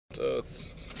So it's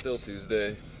still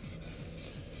Tuesday,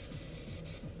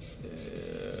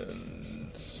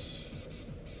 and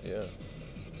yeah,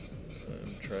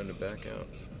 I'm trying to back out.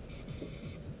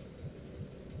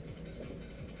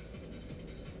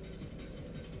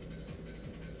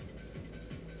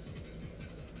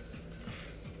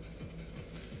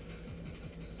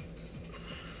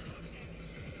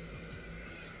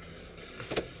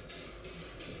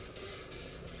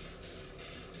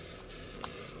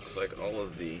 Looks like all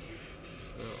of the,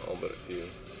 well, all but a few,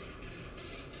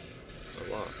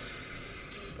 a lot,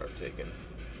 are taken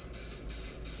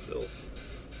still.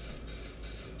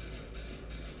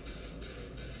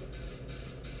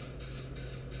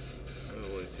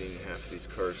 I've only seen half these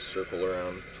cars circle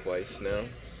around twice now,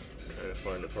 trying to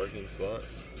find a parking spot.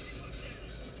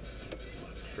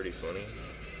 Pretty funny.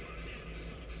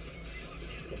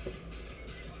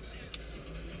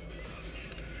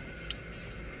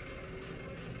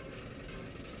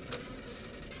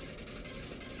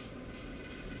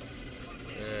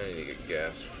 I need to get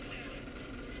gas.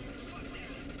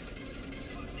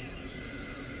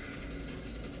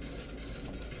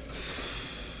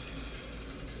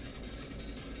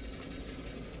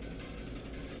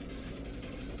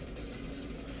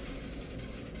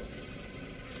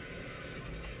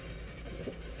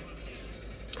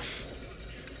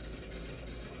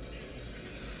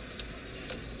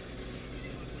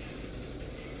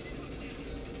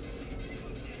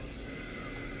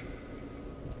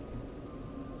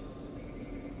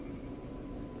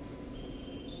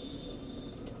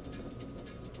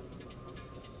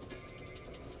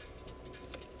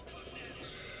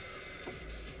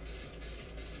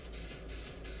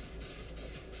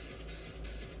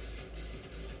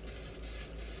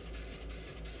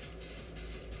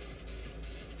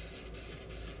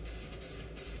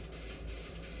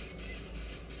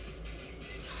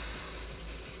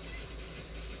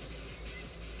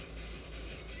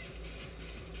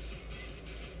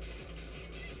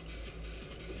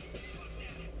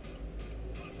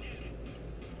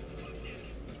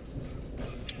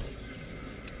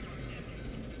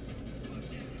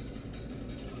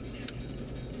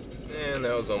 And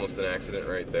that was almost an accident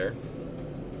right there.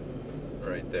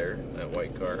 Right there, that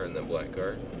white car and that black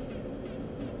car.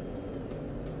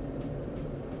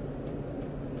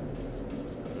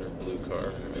 Or blue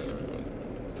car,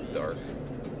 it's dark.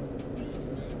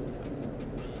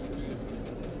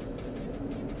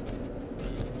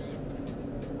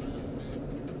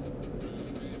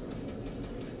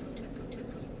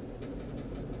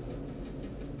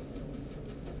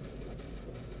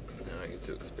 Now I get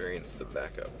to experience the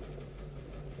backup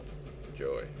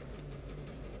joy.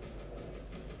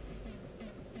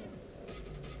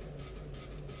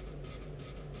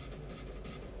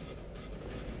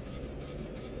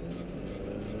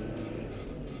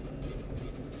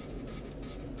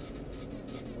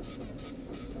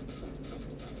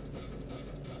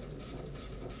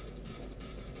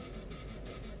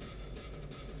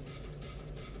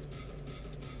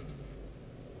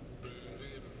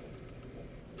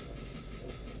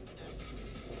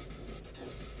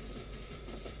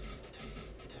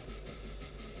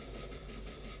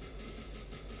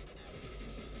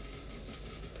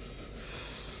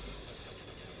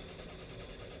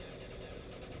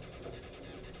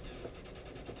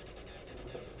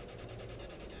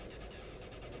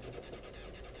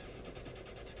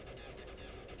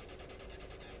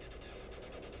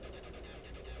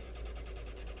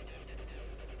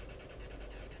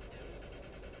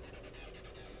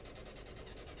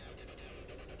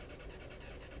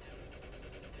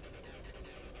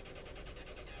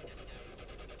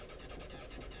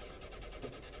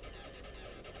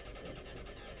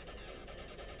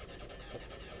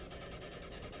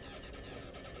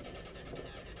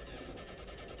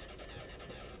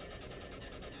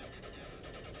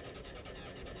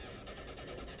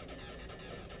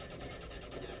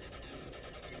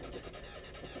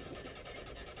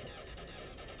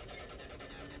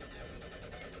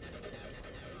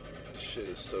 Shit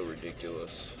is so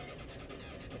ridiculous.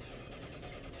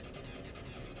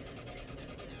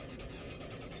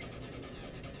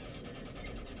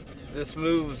 This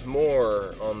moves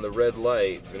more on the red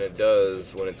light than it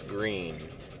does when it's green.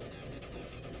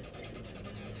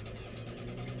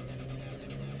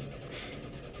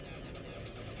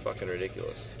 Fucking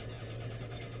ridiculous.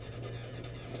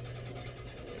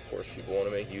 Of course, people want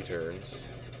to make U-turns.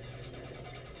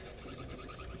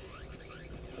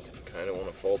 Kind of want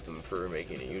to fault them for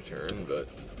making a U-turn, but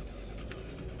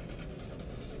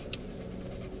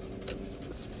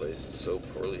this place is so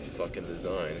poorly fucking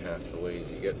designed half the ways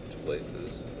you get to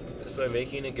places just by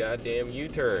making a goddamn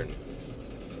U-turn.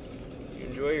 You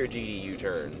Enjoy your GD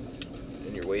U-turn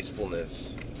and your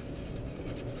wastefulness.